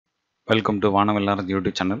Welcome to வானவில்லாரது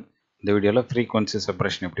YouTube channel. இந்த வீடியோவில் frequency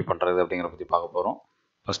separation எப்படி பண்ணுறது அப்படிங்கிற பற்றி பார்க்க போகிறோம்.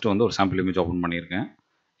 ஃபஸ்ட்டு வந்து ஒரு சாம்பிள் இமேஜ் ஓப்பன் பண்ணியிருக்கேன்.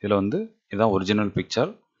 இதில் வந்து இதுதான் ஒரிஜினல்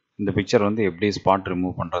பிக்சர். இந்த பிக்சர் வந்து எப்படி ஸ்பாட்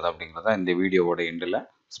ரிமூவ் பண்ணுறது அப்படிங்கிறத இந்த வீடியோவோட எண்டில்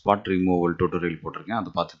ஸ்பாட் ரிமூவல் டியூட்டோரியல் போட்டிருக்கேன்.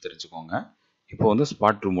 அதை பார்த்து தெரிஞ்சுக்கோங்க. இப்போ வந்து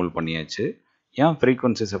ஸ்பாட் ரிமூவல் பண்ணியாச்சு. ஏன்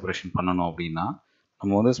ஃப்ரீக்வன்சி செப்பரேஷன் பண்ணணும் அப்படின்னா,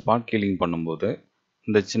 நம்ம வந்து ஸ்பாட் கீலிங் பண்ணும்போது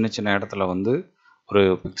இந்த சின்ன சின்ன இடத்துல வந்து ஒரு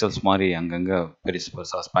பிக்சல்ஸ் மாதிரி அங்கங்கே பெருசு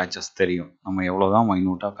பெருசாக ஸ்பேச்சஸ் தெரியும். நம்ம எவ்வளோ தான்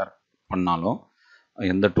மைன்யூட்டாக கரெக்ட் பண்ணாலும்,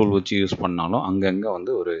 எந்த டூல் வச்சு யூஸ் பண்ணாலும் அங்கங்கே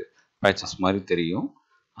வந்து ஒரு பேச்சஸ் மாதிரி தெரியும்.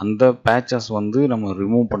 அந்த பேச்சஸ் வந்து நம்ம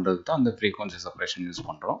ரிமூவ் பண்ணுறதுக்கு தான் அந்த ஃப்ரீக்வன்சி செப்பரேஷன் யூஸ்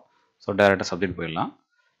பண்ணுறோம். ஸோ டைரெக்டாக சப்ஜெக்ட் போயிடலாம்.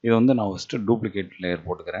 இது வந்து நான் ஃபஸ்ட்டு டூப்ளிகேட் லேயர்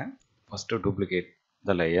போட்டுக்கிறேன். ஃபஸ்ட்டு டூப்ளிகேட்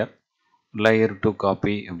த லேயர் 2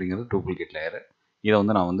 காப்பி அப்படிங்கிறது டூப்ளிகேட் லேயரு. இதை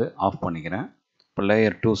வந்து நான் வந்து ஆஃப் பண்ணிக்கிறேன். இப்போ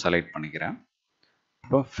லேயர் 2 செலக்ட் பண்ணிக்கிறேன்.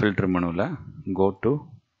 இப்போ ஃபில்டர் மெனுவில் கோ டு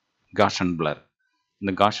காஷன் பிளர்.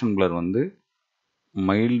 இந்த காஷன் பிளர் வந்து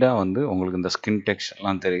மைல்டாக வந்து உங்களுக்கு இந்த ஸ்கின்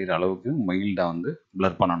டெக்ஸ்சர்லாம் தெரிகிற அளவுக்கு மைல்டாக வந்து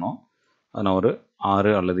பிளர் பண்ணணும். அதை நான் ஒரு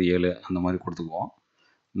 6 அல்லது 7 அந்த மாதிரி கொடுத்துக்குவோம்.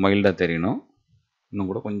 மைல்டாக தெரியணும். இன்னும்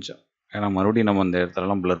கூட கொஞ்சம், ஏன்னா மறுபடியும் நம்ம அந்த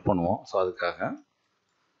இடத்துலலாம் பிளர் பண்ணுவோம். ஸோ அதுக்காக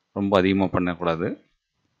ரொம்ப அதிகமாக பண்ணக்கூடாது.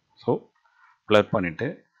 ஸோ பிளர் பண்ணிவிட்டு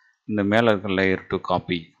இந்த மேலே இருக்கிற லேயர் 2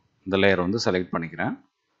 காப்பி இந்த லேயர் வந்து செலக்ட் பண்ணிக்கிறேன்.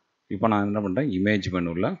 இப்போ நான் என்ன பண்ணுறேன், இமேஜ்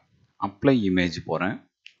மெனுவில் அப்ளை இமேஜ் போகிறேன்.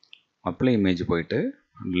 அப்ளை இமேஜ் போயிட்டு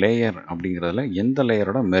லேயர் அப்படிங்கிறதுல எந்த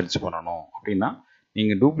லேயரோட மெர்ஜ் பண்ணணும் அப்படின்னா,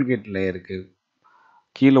 நீங்கள் டூப்ளிகேட் லேயருக்கு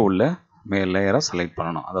கீழே உள்ள லேயரை செலக்ட்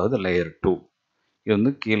பண்ணணும். அதாவது லேயர் 2. இது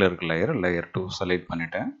வந்து கீழே இருக்க லேயர் 2 செலக்ட்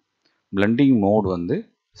பண்ணிவிட்டேன். பிளெண்டிங் மோடு வந்து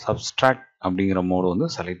சப்ஸ்ட்ராக்ட் அப்படிங்கிற மோடு வந்து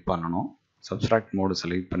செலக்ட் பண்ணணும். சப்ஸ்ட்ராக்ட் மோடு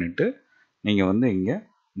செலக்ட் பண்ணிவிட்டு நீங்கள் வந்து இங்கே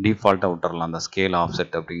டிஃபால்ட்டாக விட்டுறலாம். அந்த ஸ்கேல்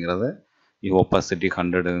ஆஃப்செட் அப்படிங்கிறது, ஒப்பாசிட்டி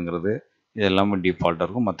 100ங்கிறது இது எல்லாமே டிஃபால்ட்டாக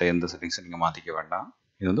இருக்கும். மற்ற எந்த செட்டிங்ஸும் நீங்கள் மாற்றிக்க வேண்டாம்.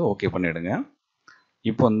 இது வந்து ஓகே பண்ணிவிடுங்க.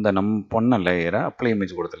 இப்போ இந்த நம்ம பண்ண லேயரை, அப்ளை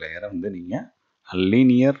இமேஜ் கொடுத்த லேயரை வந்து நீங்கள்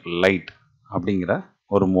லீனியர் லைட் அப்படிங்கிற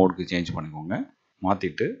ஒரு மோடுக்கு சேஞ்ச் பண்ணிக்கோங்க.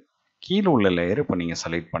 மாற்றிட்டு கீழே உள்ள லேயரை இப்போ நீங்கள்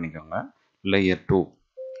செலக்ட் பண்ணிக்கோங்க. லேயர்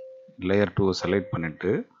 2 செலக்ட்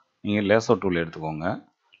பண்ணிவிட்டு நீங்கள் லேசர் டூல் எடுத்துக்கோங்க.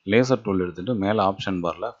 லேசர் டூல் எடுத்துகிட்டு மேலே ஆப்ஷன்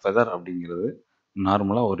பாரில் ஃபெதர் அப்படிங்கிறது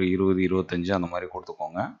நார்மலாக ஒரு 20-25 அந்த மாதிரி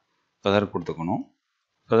கொடுத்துக்கோங்க. ஃபெதர் கொடுத்துக்கணும்.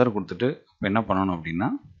 ஃபெதர் கொடுத்துட்டு இப்போ என்ன பண்ணணும் அப்படின்னா,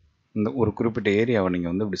 இந்த ஒரு குறிப்பிட்ட ஏரியாவை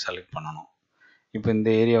நீங்கள் வந்து இப்படி செலக்ட் பண்ணணும். இப்போ இந்த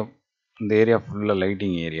ஏரியா ஃபுல்லாக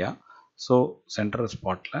லைட்டிங் ஏரியா. ஸோ சென்ட்ரல்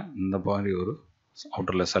ஸ்பாட்டில் இந்த மாதிரி ஒரு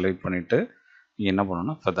அவுட்டரில் செலக்ட் பண்ணிவிட்டு நீங்கள் என்ன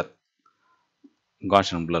பண்ணணும்னா ஃபெதர்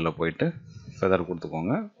காஷன் பிளரில் போயிட்டு ஃபெதர்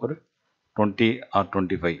கொடுத்துக்கோங்க. ஒரு 20 or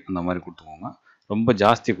 25 அந்த மாதிரி கொடுத்துக்கோங்க. ரொம்ப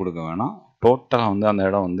ஜாஸ்தி கொடுக்க வேணாம். டோட்டலாக வந்து அந்த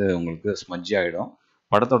இடம் வந்து உங்களுக்கு ஸ்மஜ்ஜி ஆகிடும்.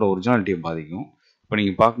 படத்தோட ஒரிஜினாலிட்டியை பாதிக்கும். இப்போ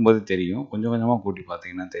நீங்கள் பார்க்கும்போது தெரியும், கொஞ்சம் கொஞ்சமாக கூட்டி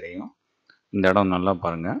பார்த்தீங்கன்னா தெரியும். இந்த இடம் நல்லா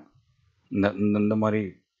பாருங்கள். இந்த மாதிரி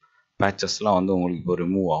பேச்சஸ்லாம் வந்து உங்களுக்கு இப்போ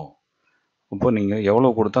ரிமூவ் ஆகும். இப்போ நீங்கள் எவ்வளோ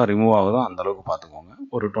கொடுத்தா ரிமூவ் ஆகுதோ அந்தளவுக்கு பார்த்துக்கோங்க.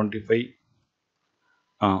 ஒரு 25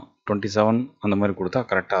 27 அந்த மாதிரி கொடுத்தா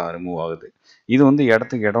கரெக்டாக ரிமூவ் ஆகுது. இது வந்து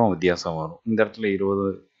இடத்துக்கு இடம் வித்தியாசம் வரும். இந்த இடத்துல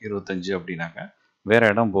 20-25 அப்படின்னாக்க வேறு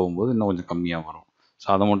இடம் போகும்போது இன்னும் கொஞ்சம் கம்மியாக வரும். ஸோ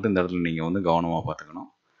அதை மட்டும் இந்த இடத்துல நீங்கள் வந்து கவனமாக பார்த்துக்கணும்.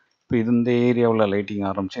 இப்போ இது இந்த ஏரியாவில் லைட்டிங்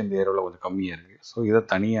ஆரம்பித்து இந்த ஏரியாவில் கொஞ்சம் கம்மியாக இருக்குது. ஸோ இதை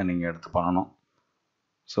தனியாக நீங்கள் எடுத்து பண்ணணும்.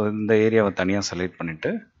 ஸோ இந்த ஏரியாவை தனியாக செலக்ட்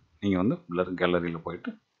பண்ணிவிட்டு நீங்கள் வந்து பிளர் கேலரியில்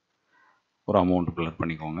போயிட்டு ஒரு அமௌண்ட் பிளர்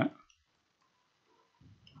பண்ணிக்கோங்க.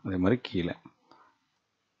 அதே மாதிரி கீழே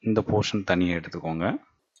இந்த போர்ஷன் தனியாக எடுத்துக்கோங்க.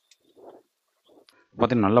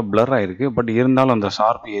 பார்த்தீங்கன்னா நல்லா பிளர் ஆகிருக்கு. பட் இருந்தாலும் அந்த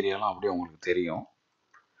ஷார்ப் ஏரியாலாம் அப்படியே உங்களுக்கு தெரியும்.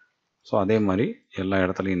 ஸோ அதே மாதிரி எல்லா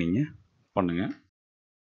இடத்துலையும் நீங்கள் பண்ணுங்கள்.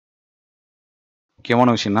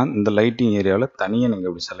 முக்கியமான விஷயம்னா இந்த லைட்டிங் ஏரியாவில் தனியாக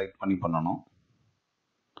நீங்கள் இப்படி செலக்ட் பண்ணி பண்ணணும்.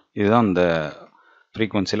 இதுதான் இந்த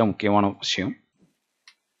ஃப்ரீக்வன்சியில் முக்கியமான விஷயம்.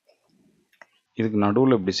 இதுக்கு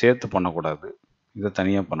நடுவில் இப்படி சேர்த்து பண்ணக்கூடாது. இதை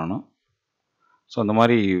தனியாக பண்ணணும். ஸோ அந்த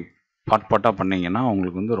மாதிரி பார்ட்டாக பண்ணிங்கன்னா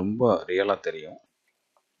உங்களுக்கு வந்து ரொம்ப ரியலாக தெரியும்.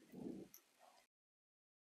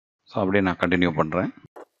 ஸோ அப்படியே நான் கண்டினியூ பண்ணுறேன்.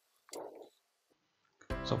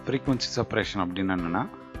 ஸோ ஃப்ரீக்வன்சி செப்பரேஷன் அப்படின்னு என்னென்னா,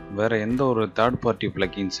 வேறு எந்த ஒரு தேர்ட் பார்ட்டி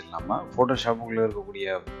ப்ளக்கின்ஸ் இல்லாமல் ஃபோட்டோஷாப்புக்குள்ளே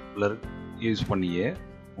இருக்கக்கூடிய பிளர் யூஸ் பண்ணியே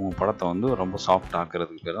உங்கள் படத்தை வந்து ரொம்ப சாஃப்ட்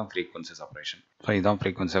ஆக்கிறதுக்கு பேர் தான் ஃப்ரீக்வன்சி செப்பரேஷன். ஸோ இதுதான்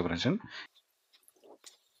ஃப்ரீக்வன்சி செப்பரேஷன்.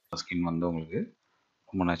 ஸ்கின் வந்து உங்களுக்கு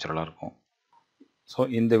ரொம்ப நேச்சுரலாக இருக்கும். ஸோ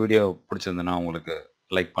இந்த வீடியோ பிடிச்சிருந்ததுன்னா உங்களுக்கு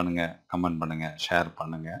லைக் பண்ணுங்கள், கமெண்ட் பண்ணுங்கள், ஷேர்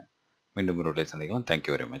பண்ணுங்கள். மீண்டும் ஒரு வீடியோ சந்திக்கலாம்.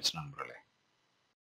 தேங்க்யூ வெரி மச் நண்பர்களே.